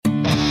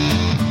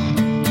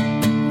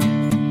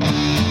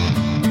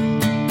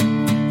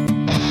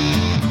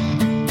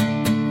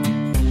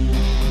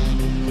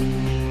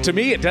To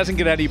me, it doesn't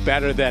get any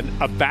better than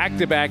a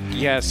back-to-back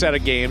set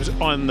of games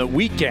on the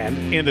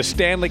weekend in the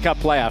Stanley Cup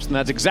playoffs, and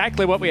that's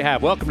exactly what we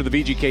have. Welcome to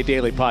the VGK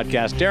Daily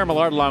Podcast. Darren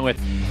Millard along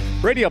with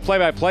radio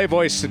play-by-play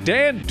voice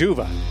Dan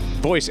D'Uva.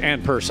 Voice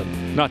and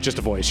person, not just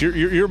a voice.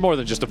 You're more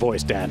than just a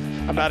voice, Dan.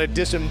 I'm not a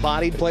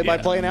disembodied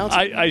play-by-play announcer.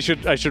 I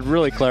should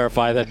really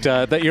clarify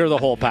that you're the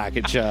whole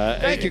package.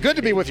 Thank you. Good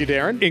to be with you,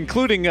 Darren.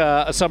 Including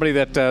somebody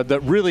that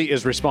really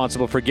is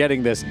responsible for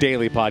getting this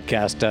daily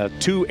podcast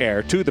to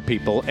air to the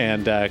people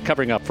and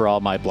covering up for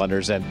all my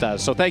blunders. And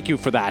so thank you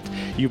for that.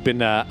 You've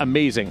been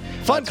amazing.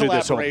 Fun through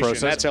this whole collaboration.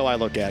 process. That's how I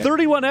look at it.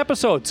 31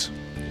 episodes.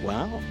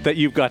 Wow. That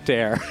you've got to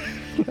air.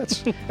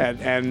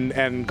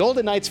 and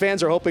Golden Knights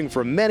fans are hoping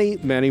for many,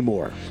 many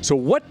more. So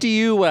what do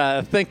you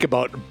think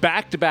about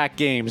back-to-back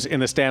games in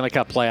the Stanley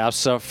Cup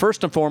playoffs?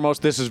 First and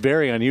foremost, this is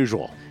very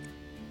unusual.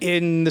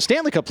 In the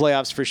Stanley Cup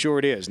playoffs, for sure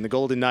it is. And the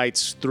Golden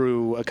Knights,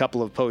 through a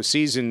couple of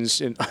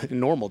postseasons in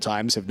normal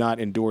times, have not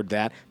endured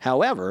that.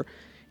 However,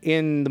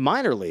 in the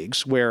minor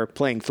leagues, where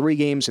playing 3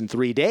 games in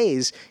 3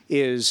 days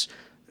is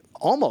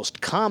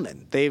almost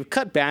common, they've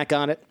cut back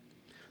on it.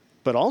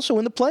 But also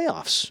in the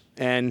playoffs,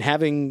 and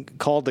having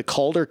called the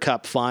Calder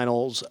Cup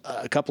finals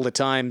a couple of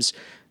times,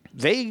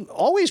 they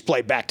always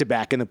play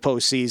back-to-back in the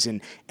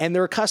postseason, and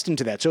they're accustomed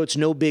to that, so it's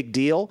no big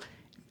deal.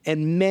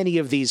 And many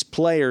of these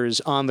players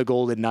on the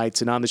Golden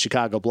Knights and on the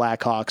Chicago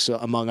Blackhawks,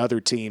 among other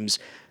teams,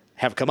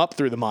 have come up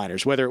through the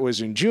minors, whether it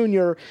was in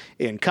junior,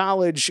 in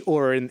college,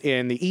 or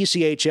in the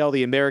ECHL,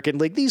 the American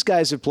League. These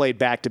guys have played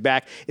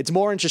back-to-back. It's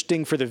more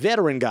interesting for the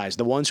veteran guys,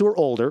 the ones who are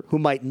older, who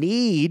might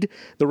need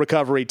the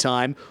recovery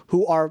time,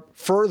 who are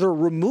further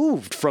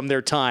removed from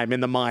their time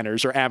in the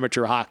minors or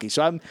amateur hockey.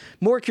 So I'm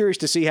more curious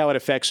to see how it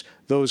affects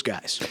those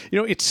guys. You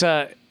know, it's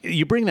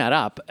you bring that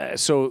up.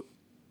 So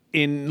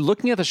in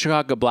looking at the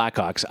Chicago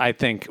Blackhawks, I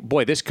think,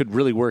 boy, this could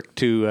really work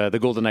to the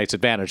Golden Knights'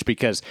 advantage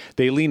because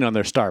they lean on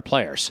their star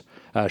players.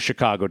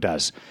 Chicago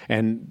does,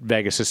 and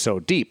Vegas is so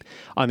deep.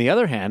 On the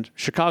other hand,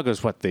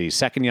 Chicago's the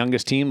second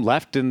youngest team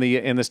left in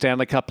the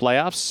Stanley Cup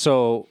playoffs,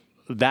 so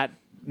that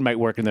might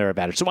work in their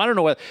advantage. So I don't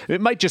know whether it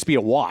might just be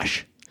a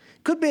wash.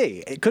 Could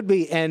be. It could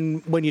be.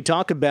 And when you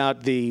talk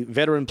about the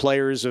veteran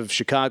players of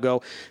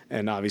Chicago,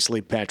 and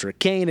obviously Patrick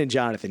Kane and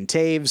Jonathan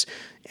Toews,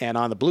 and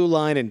on the blue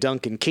line and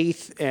Duncan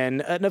Keith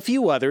and a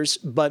few others,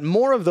 but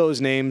more of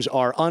those names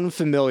are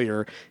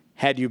unfamiliar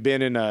had you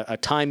been in a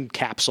time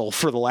capsule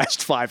for the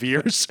last 5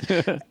 years.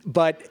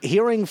 But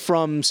hearing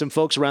from some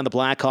folks around the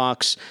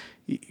Blackhawks,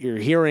 you're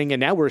hearing, and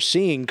now we're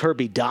seeing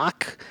Kirby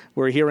Dach.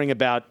 We're hearing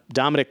about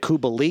Dominic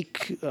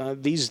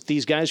Kubalik,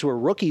 these guys who are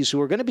rookies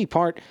who are going to be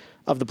part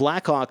of the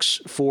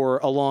Blackhawks for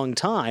a long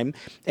time.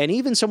 And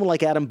even someone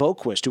like Adam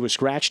Boqvist, who was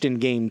scratched in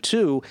Game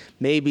 2,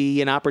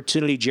 maybe an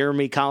opportunity,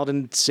 Jeremy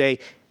Colliton, to say,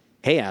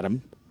 hey,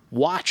 Adam,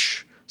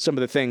 watch some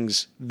of the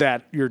things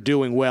that you're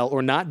doing well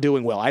or not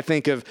doing well. I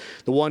think of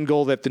the one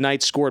goal that the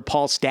Knights scored.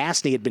 Paul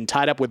Stastny had been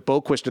tied up with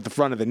Boqvist at the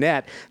front of the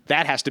net.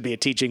 That has to be a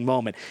teaching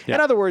moment. Yeah.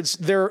 In other words,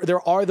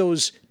 there are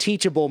those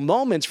teachable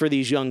moments for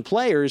these young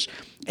players,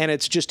 and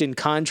it's just in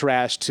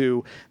contrast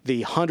to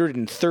the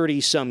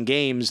 130-some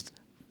games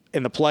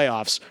in the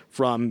playoffs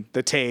from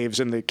the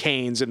Toews and the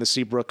Canes and the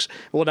Seabrooks.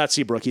 Well, not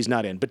Seabrook, he's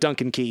not in, but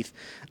Duncan Keith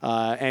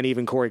and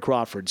even Corey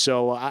Crawford.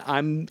 So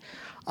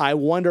I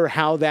wonder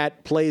how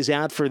that plays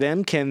out for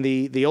them. Can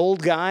the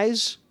old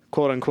guys,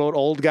 quote-unquote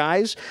old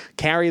guys,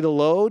 carry the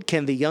load?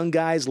 Can the young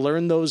guys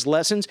learn those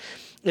lessons?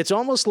 It's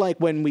almost like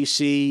when we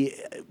see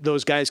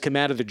those guys come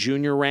out of the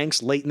junior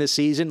ranks late in the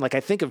season. Like I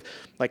think of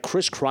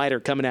Chris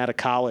Kreider coming out of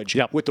college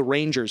with the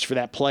Rangers for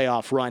that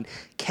playoff run.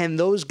 Can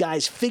those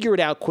guys figure it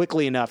out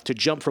quickly enough to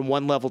jump from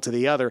one level to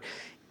the other?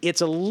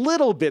 It's a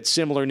little bit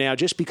similar now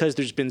just because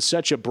there's been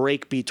such a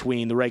break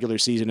between the regular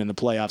season and the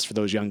playoffs for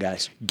those young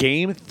guys.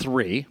 Game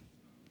 3.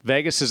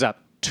 Vegas is up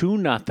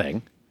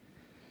 2-0.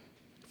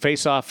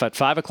 Face off at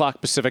 5 o'clock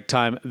Pacific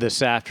time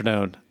this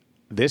afternoon.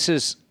 This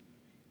is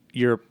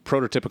your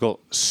prototypical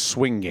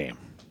swing game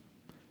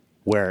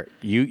where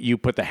you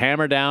put the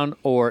hammer down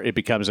or it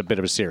becomes a bit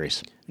of a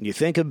series. And you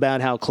think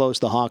about how close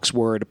the Hawks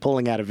were to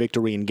pulling out a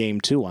victory in Game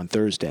 2 on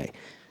Thursday.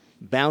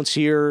 Bounce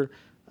here,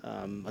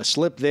 a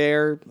slip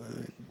there.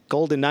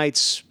 Golden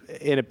Knights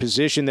in a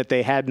position that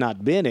they had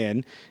not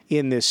been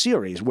in this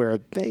series, where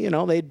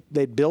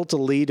they built a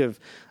lead of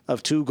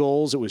 2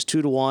 goals. It was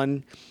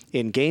 2-1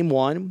 in Game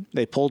 1.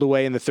 They pulled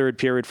away in the third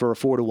period for a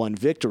 4-1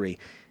 victory.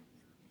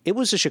 It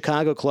was a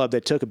Chicago club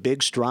that took a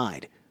big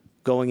stride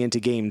going into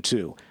Game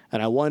 2,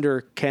 and I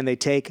wonder, can they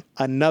take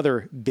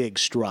another big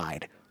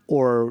stride,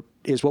 or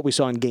is what we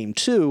saw in Game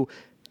 2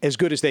 as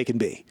good as they can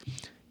be?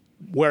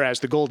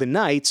 Whereas the Golden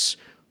Knights,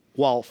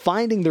 while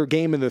finding their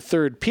game in the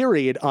third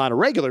period on a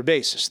regular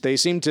basis, they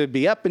seem to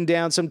be up and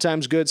down,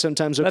 sometimes good,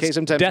 sometimes okay, That's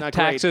sometimes death not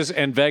great. taxes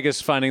and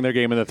Vegas finding their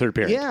game in the third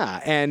period.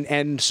 Yeah,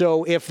 and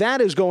so if that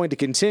is going to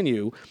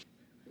continue,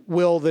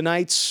 will the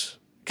Knights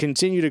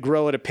continue to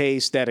grow at a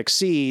pace that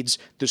exceeds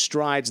the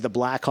strides the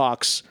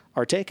Blackhawks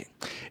are taking?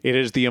 It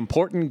is the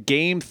important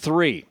Game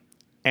 3,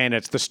 and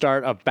it's the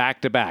start of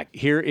back-to-back.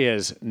 Here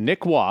is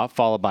Nick Waugh,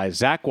 followed by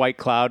Zach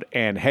Whitecloud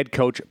and head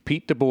coach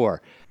Pete DeBoer.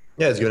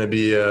 Yeah, it's going to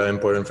be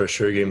important for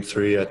sure. Game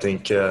 3, I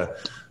think they're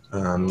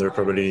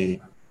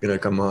probably going to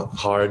come up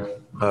hard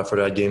for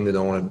that game. They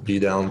don't want to be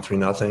down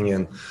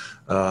 3-0.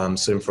 And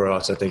same for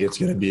us. I think it's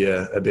going to be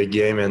a big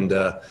game. And,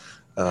 of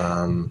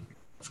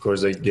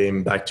course, the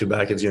game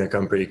back-to-back is going to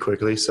come pretty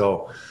quickly.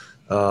 So,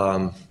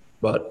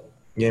 but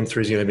game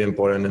 3 is going to be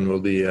important, and we'll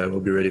be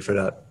ready for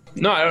that.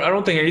 No, I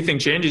don't think anything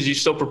changes. You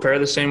still prepare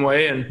the same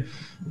way. And,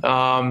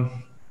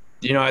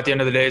 at the end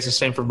of the day, it's the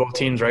same for both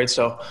teams, right?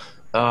 So,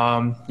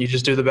 you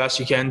just do the best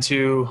you can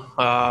to,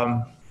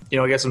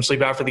 get some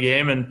sleep after the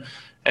game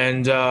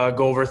and go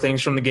over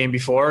things from the game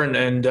before.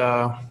 And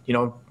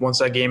once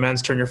that game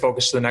ends, turn your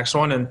focus to the next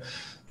one and,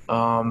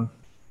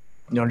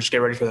 just get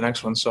ready for the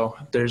next one. So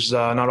there's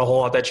not a whole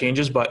lot that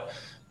changes, but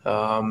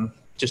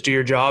just do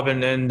your job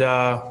and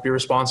be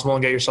responsible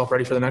and get yourself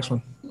ready for the next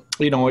one.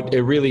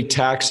 It really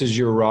taxes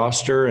your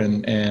roster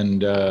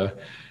and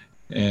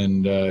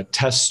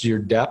tests your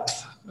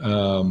depth.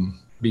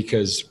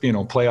 Because,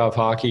 playoff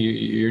hockey,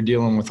 you're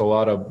dealing with a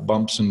lot of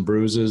bumps and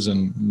bruises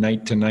and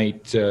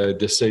night-to-night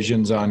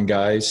decisions on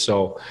guys.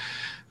 So,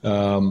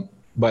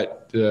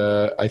 but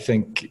I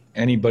think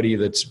anybody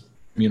that's,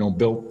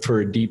 built for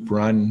a deep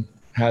run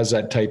has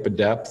that type of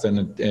depth.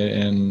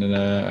 And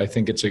I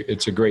think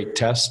it's a great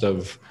test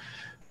of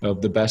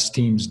the best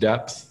team's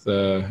depth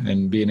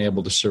and being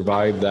able to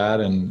survive that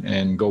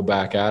and go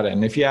back at it.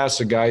 And if you ask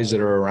the guys that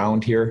are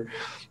around here,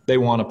 they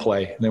want to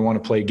play. They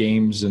want to play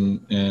games, and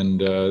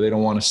they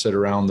don't want to sit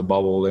around the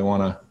bubble. They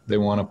want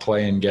to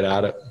play and get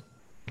at it.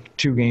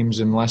 2 games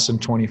in less than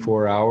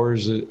 24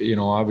 hours.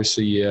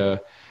 Obviously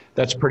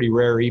that's pretty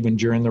rare even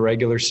during the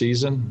regular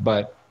season.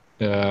 But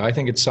I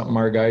think it's something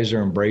our guys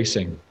are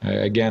embracing.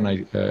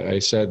 I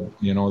said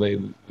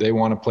they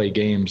want to play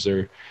games.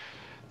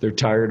 They're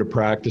tired of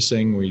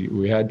practicing.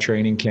 We had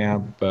training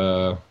camp.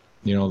 They're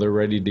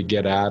ready to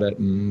get at it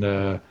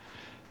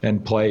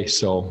and play.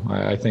 So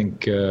I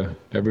think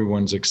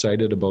everyone's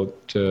excited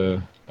about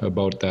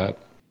that.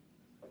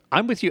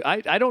 I'm with you.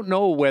 I don't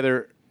know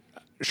whether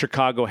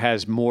Chicago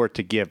has more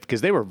to give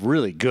because they were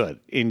really good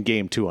in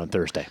Game 2 on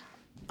Thursday.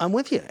 I'm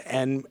with you.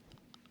 And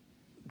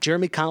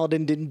Jeremy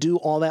Colliton didn't do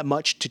all that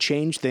much to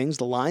change things.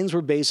 The lines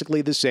were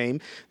basically the same.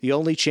 The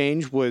only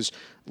change was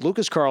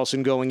Lucas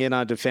Carlsson going in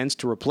on defense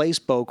to replace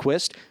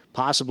Boquist.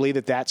 Possibly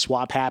that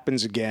swap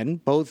happens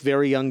again. Both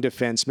very young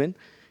defensemen.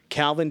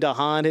 Calvin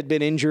DeHaan had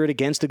been injured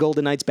against the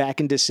Golden Knights back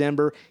in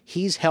December.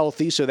 He's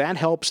healthy, so that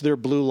helps their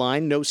blue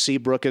line. No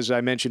Seabrook, as I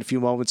mentioned a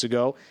few moments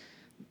ago.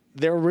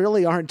 There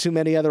really aren't too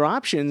many other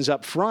options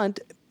up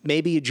front.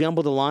 Maybe you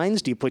jumble the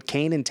lines. Do you put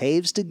Kane and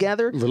Taves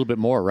together? A little bit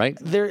more, right?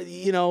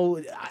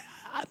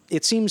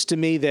 It seems to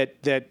me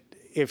that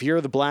if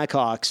you're the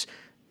Blackhawks,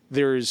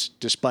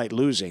 despite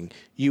losing,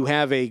 you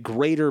have a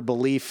greater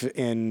belief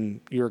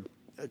in your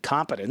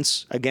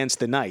competence against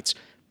the Knights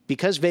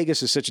because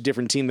Vegas is such a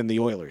different team than the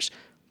Oilers.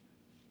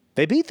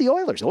 They beat the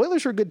Oilers. The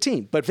Oilers are a good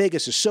team, but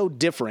Vegas is so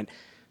different.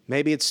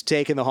 Maybe it's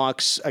taken the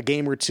Hawks a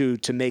game or two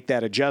to make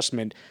that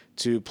adjustment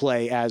to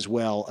play as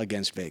well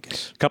against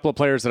Vegas. A couple of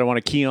players that I want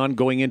to key on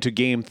going into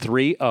Game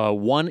 3.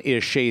 One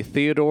is Shea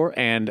Theodore,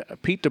 and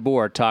Pete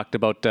DeBoer talked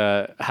about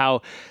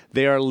how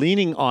they are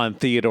leaning on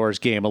Theodore's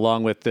game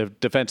along with the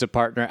defensive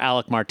partner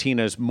Alec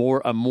Martinez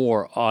more and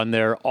more on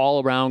their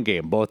all-around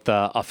game, both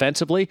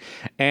offensively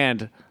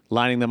and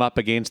lining them up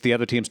against the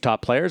other team's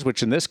top players,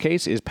 which in this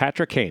case is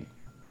Patrick Kane.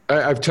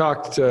 I've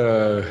talked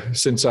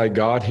since I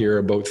got here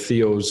about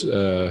Theo's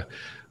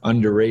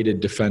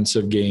underrated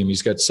defensive game.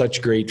 He's got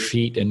such great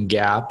feet and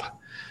gap,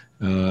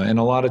 and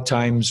a lot of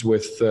times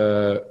with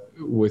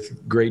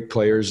great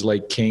players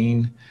like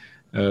Kane,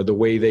 the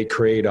way they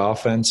create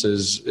offense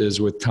is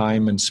with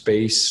time and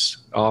space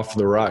off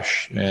the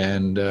rush,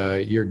 and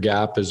your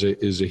gap is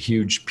a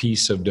huge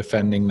piece of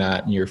defending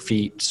that and your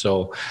feet.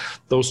 So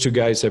those two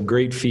guys have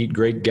great feet,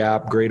 great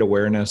gap, great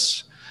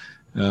awareness.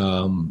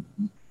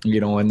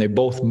 And they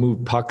both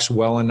move pucks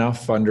well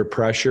enough under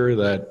pressure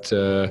that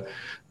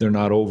they're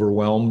not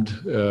overwhelmed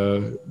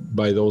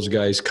by those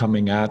guys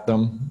coming at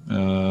them.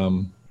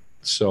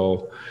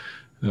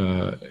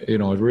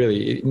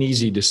 Really an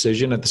easy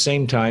decision. At the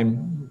same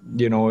time,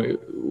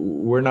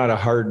 we're not a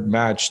hard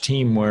match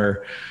team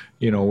where,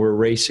 we're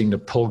racing to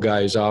pull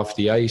guys off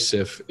the ice.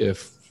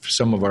 If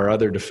some of our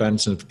other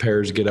defensive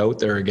pairs get out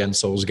there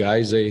against those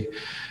guys,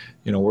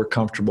 we're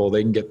comfortable.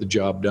 They can get the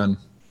job done.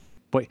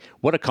 Boy,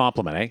 what a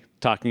compliment, eh?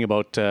 Talking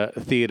about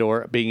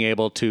Theodore being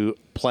able to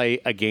play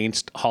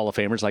against Hall of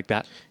Famers like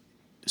that.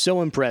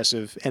 So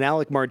impressive. And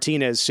Alec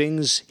Martinez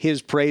sings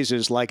his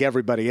praises like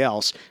everybody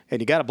else. And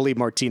you got to believe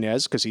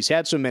Martinez because he's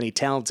had so many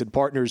talented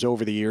partners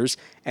over the years,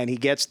 and he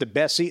gets the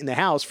best seat in the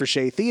house for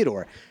Shea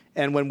Theodore.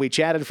 And when we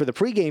chatted for the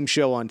pregame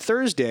show on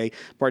Thursday,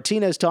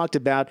 Martinez talked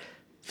about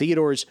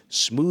Theodore's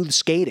smooth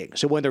skating.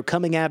 So when they're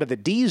coming out of the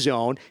D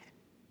zone,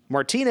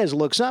 Martinez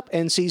looks up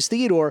and sees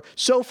Theodore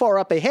so far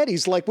up ahead,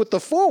 he's like with the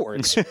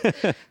forwards.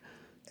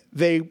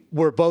 They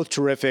were both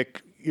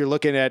terrific. You're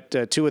looking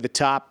at two of the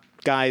top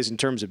guys in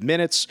terms of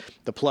minutes,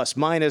 the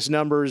plus-minus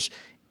numbers.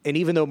 And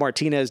even though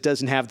Martinez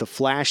doesn't have the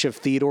flash of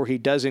Theodore, he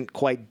doesn't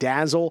quite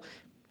dazzle,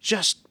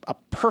 just a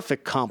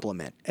perfect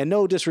compliment. And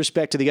no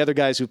disrespect to the other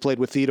guys who played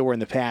with Theodore in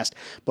the past,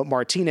 but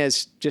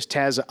Martinez just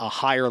has a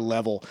higher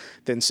level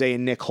than, say,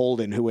 Nick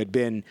Holden, who had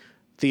been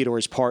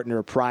Theodore's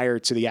partner prior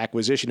to the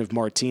acquisition of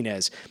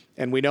Martinez.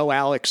 And we know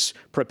Alex's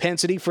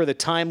propensity for the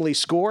timely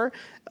score.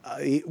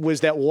 It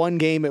was that one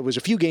game, it was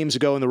a few games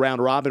ago in the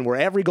round robin, where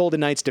every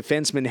Golden Knights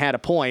defenseman had a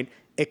point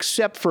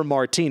except for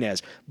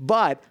Martinez.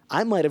 But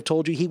I might have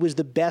told you he was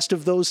the best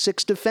of those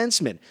 6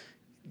 defensemen.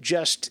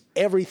 Just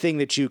everything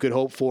that you could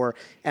hope for.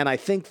 And I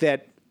think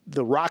that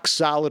the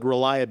rock-solid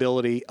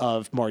reliability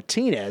of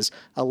Martinez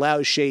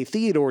allows Shea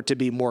Theodore to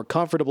be more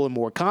comfortable and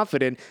more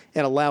confident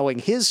in allowing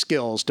his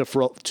skills to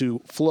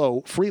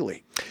flow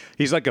freely.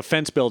 He's like a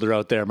fence builder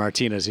out there,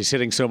 Martinez. He's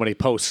hitting so many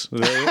posts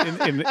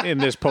in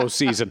this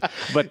postseason.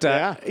 But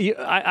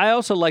I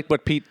also like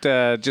what Pete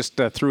just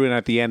threw in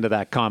at the end of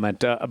that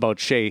comment about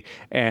Shea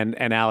and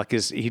Alec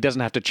is he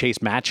doesn't have to chase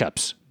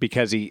matchups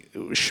because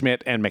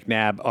Schmidt and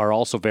McNabb are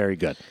also very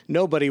good.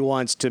 Nobody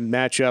wants to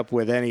match up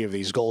with any of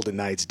these Golden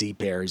Knights D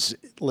pairs.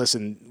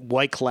 Listen,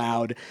 White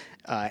Cloud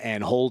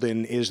and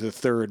Holden is the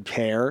third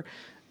pair,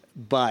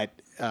 but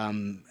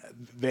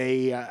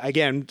they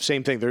again,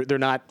 same thing. They're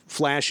not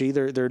flashy.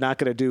 They're not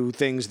going to do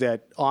things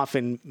that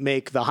often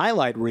make the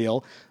highlight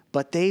reel,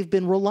 but they've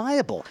been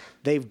reliable.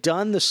 They've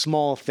done the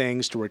small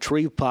things to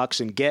retrieve pucks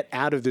and get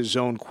out of the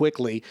zone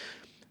quickly.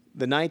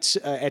 The Knights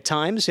at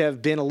times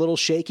have been a little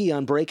shaky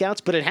on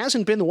breakouts, but it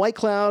hasn't been the White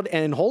Cloud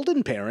and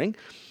Holden pairing.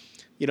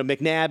 You know,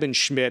 McNabb and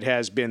Schmidt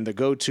has been the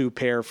go-to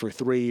pair for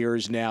 3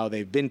 years now.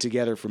 They've been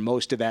together for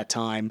most of that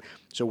time,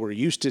 so we're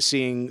used to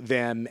seeing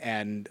them,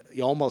 and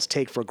you almost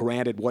take for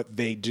granted what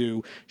they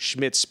do.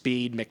 Schmidt's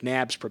speed,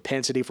 McNabb's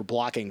propensity for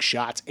blocking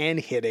shots and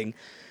hitting.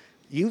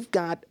 You've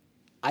got,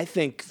 I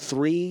think,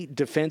 3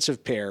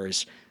 defensive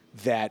pairs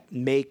that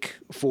make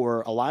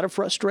for a lot of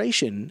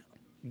frustration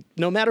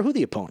no matter who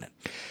the opponent.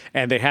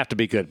 And they have to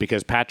be good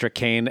because Patrick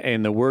Kane,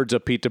 in the words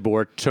of Pete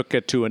DeBoer, took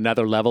it to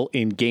another level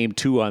in Game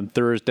 2 on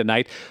Thursday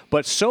night.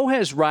 But so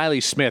has Riley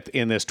Smith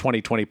in this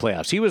 2020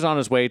 playoffs. He was on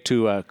his way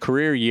to a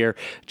career year,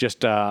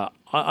 just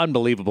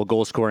unbelievable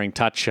goal-scoring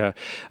touch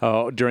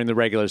during the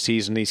regular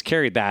season. He's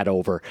carried that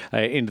over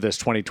into this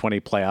 2020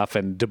 playoff.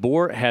 And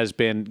DeBoer has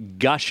been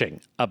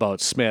gushing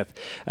about Smith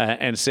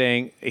and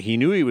saying he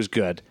knew he was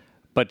good,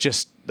 but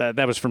just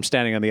that was from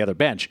standing on the other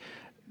bench.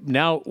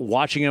 Now,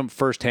 watching him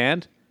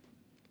firsthand,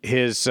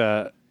 his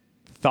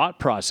thought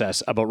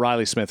process about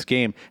Riley Smith's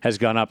game has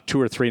gone up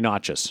 2 or 3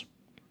 notches.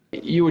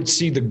 You would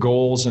see the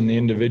goals and the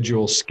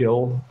individual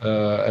skill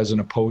as an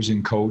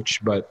opposing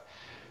coach, but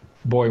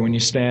boy, when you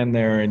stand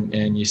there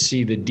and you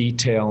see the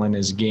detail in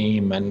his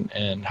game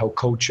and how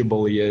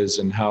coachable he is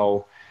and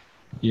how,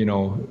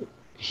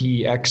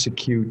 he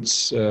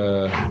executes,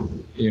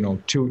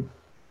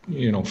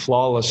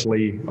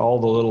 flawlessly all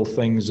the little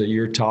things that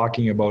you're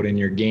talking about in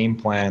your game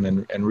plan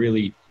and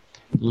really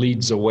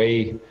leads the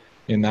way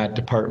in that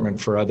department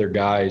for other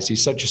guys.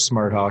 He's such a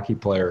smart hockey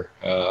player.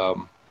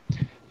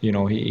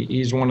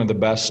 He's one of the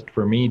best,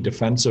 for me,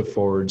 defensive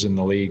forwards in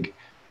the league.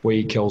 Way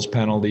he kills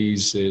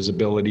penalties, his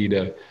ability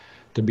to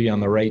be on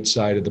the right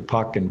side of the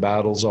puck and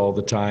battles all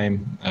the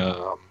time.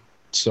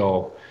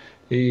 So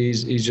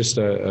he's just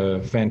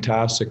a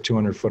fantastic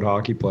 200-foot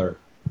hockey player.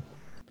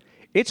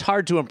 It's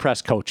hard to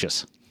impress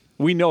coaches.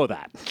 We know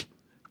that.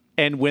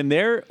 And when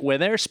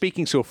they're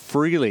speaking so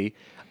freely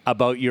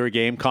about your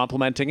game,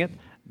 complimenting it,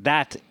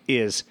 that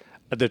is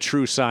the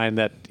true sign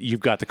that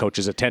you've got the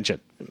coach's attention.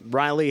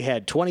 Riley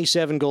had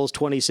 27 goals,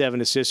 27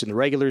 assists in the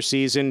regular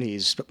season.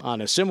 He's on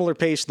a similar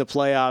pace in the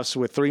playoffs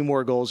with 3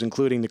 more goals,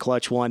 including the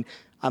clutch one.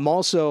 I'm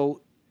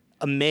also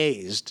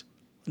amazed,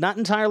 not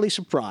entirely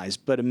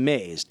surprised, but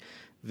amazed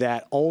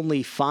that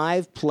only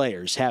 5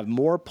 players have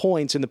more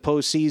points in the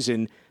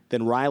postseason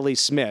than Riley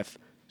Smith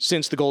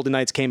since the Golden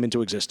Knights came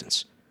into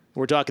existence.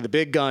 We're talking the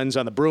big guns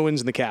on the Bruins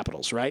and the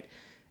Capitals, right?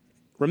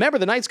 Remember,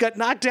 the Knights got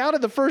knocked out in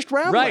the first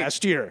round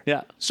last year.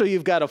 Yeah. So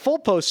you've got a full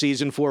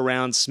postseason, 4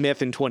 rounds,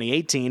 Smith in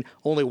 2018,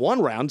 only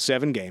 1 round,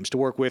 7 games to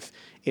work with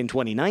in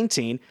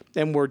 2019,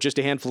 and we're just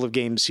a handful of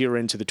games here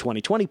into the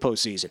 2020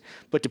 postseason.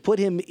 But to put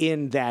him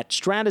in that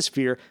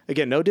stratosphere,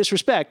 again, no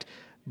disrespect,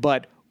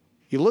 but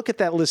you look at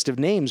that list of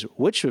names,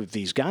 which of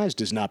these guys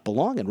does not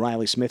belong? And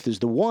Riley Smith is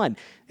the one.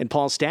 And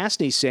Paul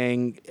Stastny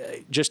saying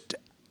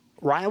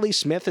Riley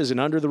Smith is an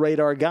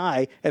under-the-radar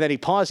guy. And then he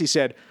paused. He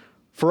said,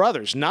 for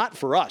others, not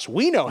for us.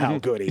 We know how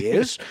good he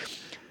is.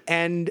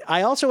 And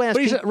I also asked...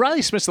 But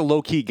Riley Smith's a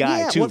low-key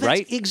guy, too, that's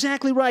right?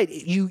 Exactly right.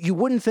 You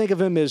wouldn't think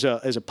of him as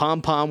a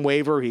pom-pom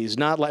waver. He's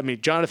not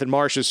like... Jonathan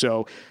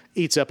Marchessault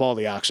eats up all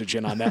the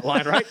oxygen on that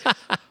line, right?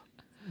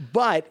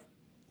 But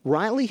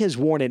Riley has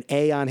worn an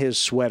A on his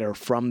sweater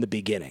from the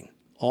beginning,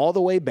 all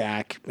the way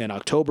back in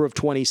October of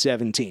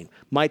 2017.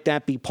 Might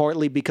that be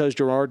partly because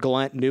Gerard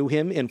Gallant knew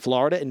him in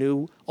Florida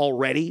and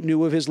already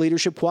knew of his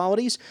leadership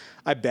qualities?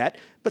 I bet.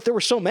 But there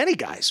were so many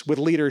guys with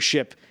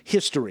leadership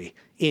history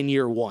in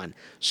year one.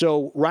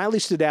 So Riley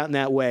stood out in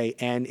that way.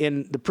 And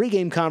in the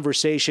pregame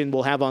conversation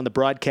we'll have on the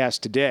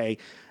broadcast today,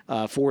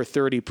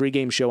 4:30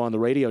 pregame show on the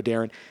radio,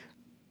 Darren,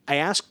 I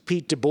asked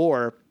Pete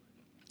DeBoer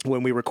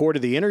when we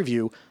recorded the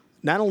interview,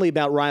 not only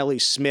about Riley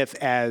Smith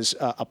as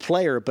a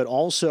player, but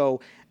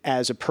also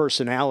as a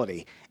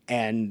personality.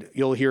 And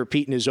you'll hear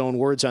Pete in his own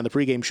words on the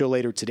pregame show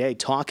later today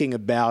talking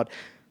about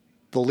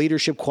the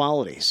leadership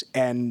qualities.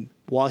 And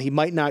while he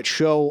might not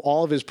show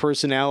all of his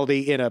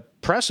personality in a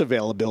press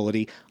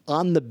availability,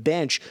 on the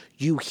bench,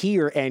 you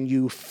hear and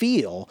you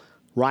feel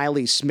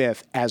Riley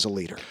Smith as a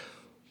leader.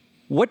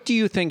 What do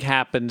you think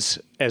happens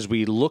as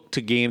we look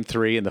to Game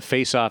 3 and the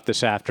face-off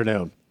this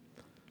afternoon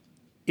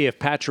if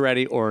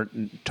Pacioretty or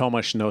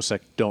Tomas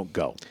Nosek don't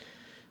go?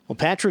 Well,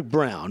 Patrick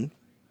Brown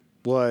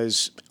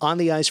was on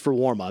the ice for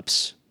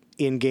warm-ups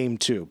in Game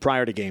 2,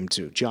 prior to Game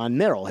 2. John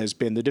Merrill has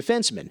been the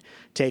defenseman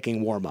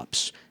taking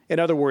warm-ups. In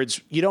other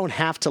words, you don't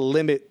have to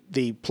limit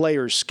the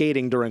players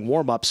skating during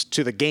warm-ups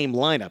to the game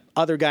lineup.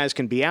 Other guys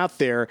can be out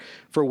there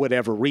for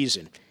whatever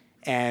reason.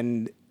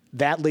 And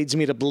that leads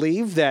me to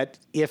believe that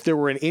if there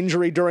were an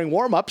injury during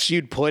warm-ups,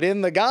 you'd put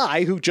in the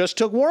guy who just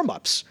took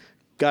warm-ups.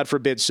 God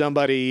forbid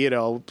somebody,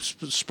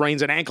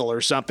 sprains an ankle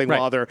or something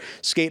while they're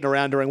skating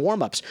around during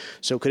warm-ups.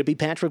 So could it be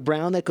Patrick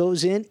Brown that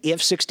goes in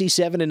if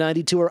 67 and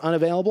 92 are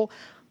unavailable?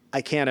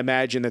 I can't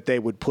imagine that they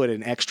would put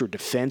an extra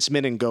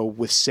defenseman and go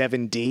with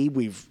 7D.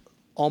 We've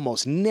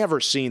almost never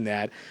seen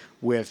that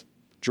with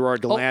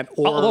Gerard Gallant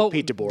or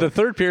Pete DeBoer. The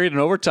third period in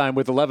overtime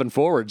with 11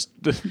 forwards,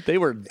 they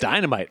were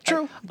dynamite.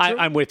 True.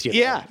 I'm with you.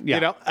 Yeah.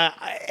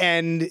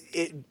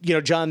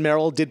 John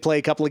Merrill did play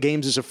a couple of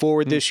games as a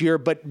forward this year,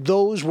 but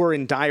those were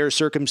in dire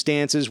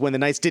circumstances when the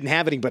Knights didn't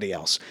have anybody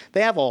else.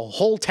 They have a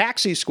whole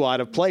taxi squad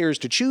of players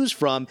to choose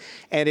from,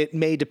 and it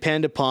may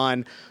depend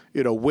upon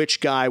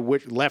which guy,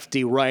 which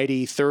lefty,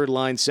 righty, third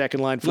line,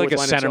 second line, fourth line.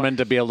 Like a centerman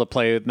to be able to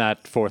play in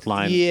that fourth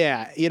line.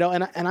 Yeah,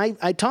 and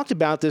I talked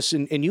about this,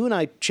 and you and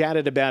I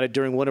chatted about it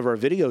during one of our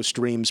video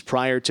streams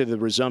prior to the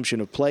resumption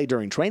of play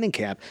during training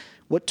camp,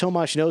 what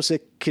Tomas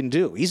Nosek can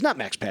do. He's not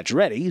Max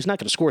Pacioretty. He's not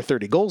going to score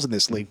 30 goals in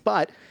this league,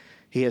 but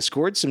he has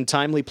scored some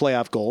timely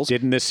playoff goals.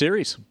 Did in this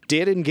series.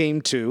 Did in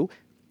Game 2.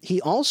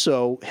 He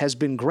also has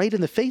been great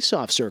in the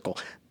faceoff circle.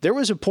 There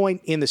was a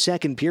point in the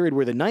second period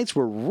where the Knights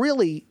were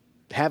really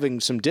having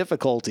some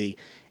difficulty,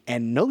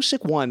 and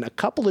Nosek won a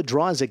couple of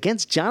draws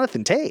against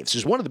Jonathan Toews,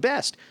 who's one of the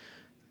best.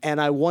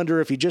 And I wonder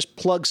if you just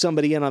plug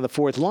somebody in on the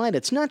fourth line,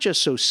 it's not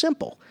just so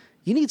simple.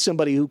 You need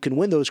somebody who can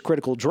win those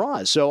critical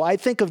draws. So I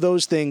think of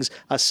those things,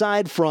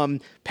 aside from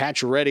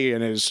Pacioretty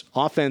and his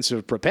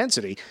offensive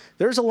propensity,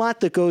 there's a lot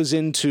that goes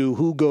into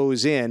who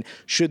goes in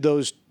should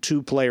those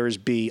two players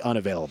be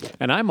unavailable.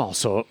 And I'm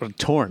also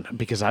torn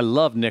because I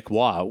love Nick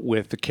Waugh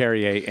with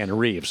Carrier and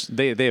Reeves.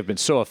 They have been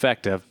so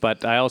effective,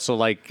 but I also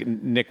like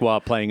Nick Waugh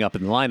playing up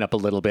in the lineup a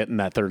little bit in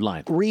that third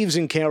line. Reeves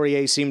and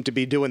Carrier seem to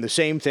be doing the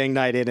same thing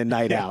night in and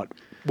night out.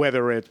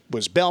 Whether it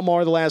was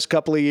Bellemare the last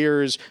couple of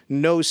years,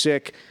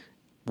 Nosek,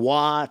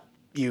 Waugh,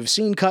 you've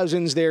seen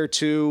Cousins there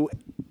too.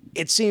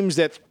 It seems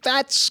that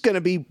that's going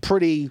to be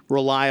pretty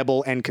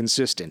reliable and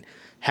consistent.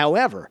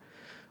 However,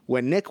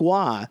 when Nick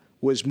Waugh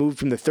was moved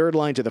from the third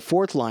line to the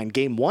fourth line,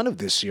 Game 1 of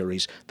this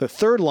series, the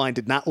third line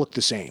did not look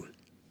the same.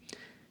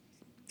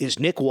 Is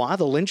Nick Waugh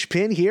the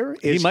linchpin here?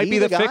 He might be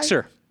the guy?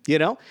 fixer.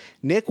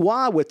 Nick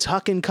Waugh with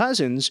Tuch and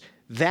Cousins,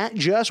 that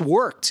just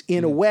worked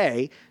in a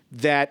way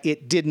that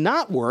it did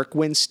not work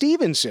when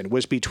Stevenson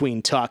was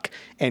between Tuch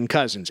and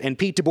Cousins. And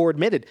Pete DeBoer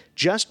admitted,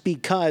 just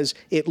because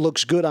it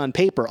looks good on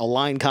paper, a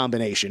line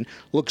combination,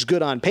 looks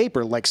good on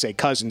paper, like, say,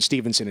 Cousins,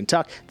 Stevenson, and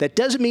Tuch, that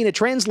doesn't mean it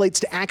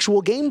translates to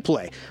actual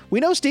gameplay. We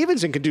know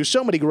Stevenson can do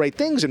so many great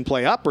things and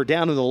play up or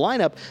down in the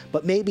lineup,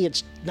 but maybe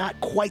it's not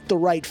quite the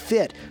right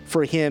fit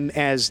for him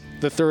as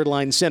the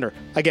third-line center.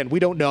 Again, we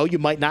don't know. You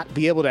might not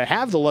be able to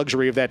have the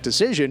luxury of that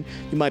decision.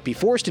 You might be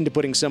forced into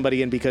putting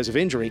somebody in because of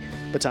injury,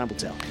 but time will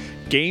tell.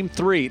 Game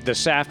 3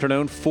 this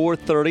afternoon,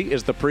 4:30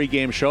 is the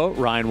pregame show.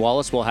 Ryan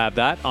Wallace will have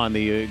that on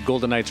the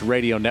Golden Knights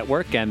radio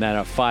network, and then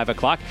at 5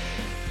 o'clock,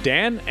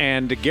 Dan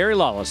and Gary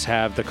Lawless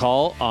have the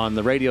call on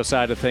the radio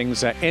side of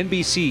things.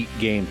 NBC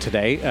game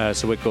today,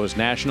 so it goes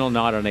national,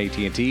 not on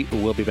AT&T.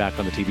 We'll be back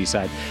on the TV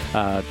side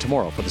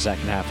tomorrow for the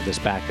second half of this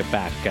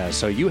back-to-back.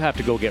 So you have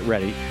to go get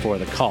ready for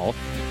the call.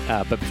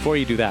 But before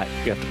you do that,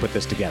 you have to put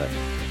this together.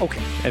 Okay.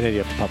 And then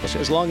you have to publish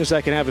it. As long as I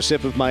can have a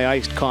sip of my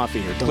iced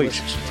coffee here.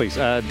 Delicious. Please.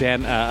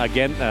 Dan,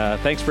 again,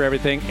 thanks for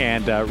everything,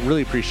 and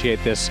really appreciate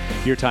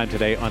your time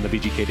today on the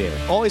VGK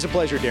Daily. Always a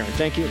pleasure, Darren.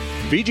 Thank you.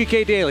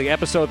 VGK Daily,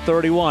 episode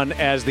 31,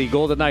 as the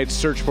Golden Knights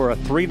search for a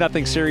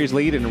 3-0 series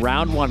lead in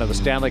round 1 of the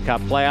Stanley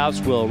Cup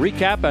playoffs. We'll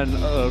recap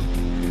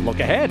and look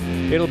ahead.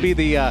 It'll be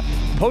the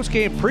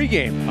post-game,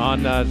 pre-game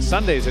on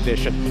Sunday's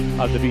edition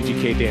of the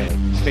VGK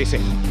Daily. Stay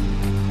safe.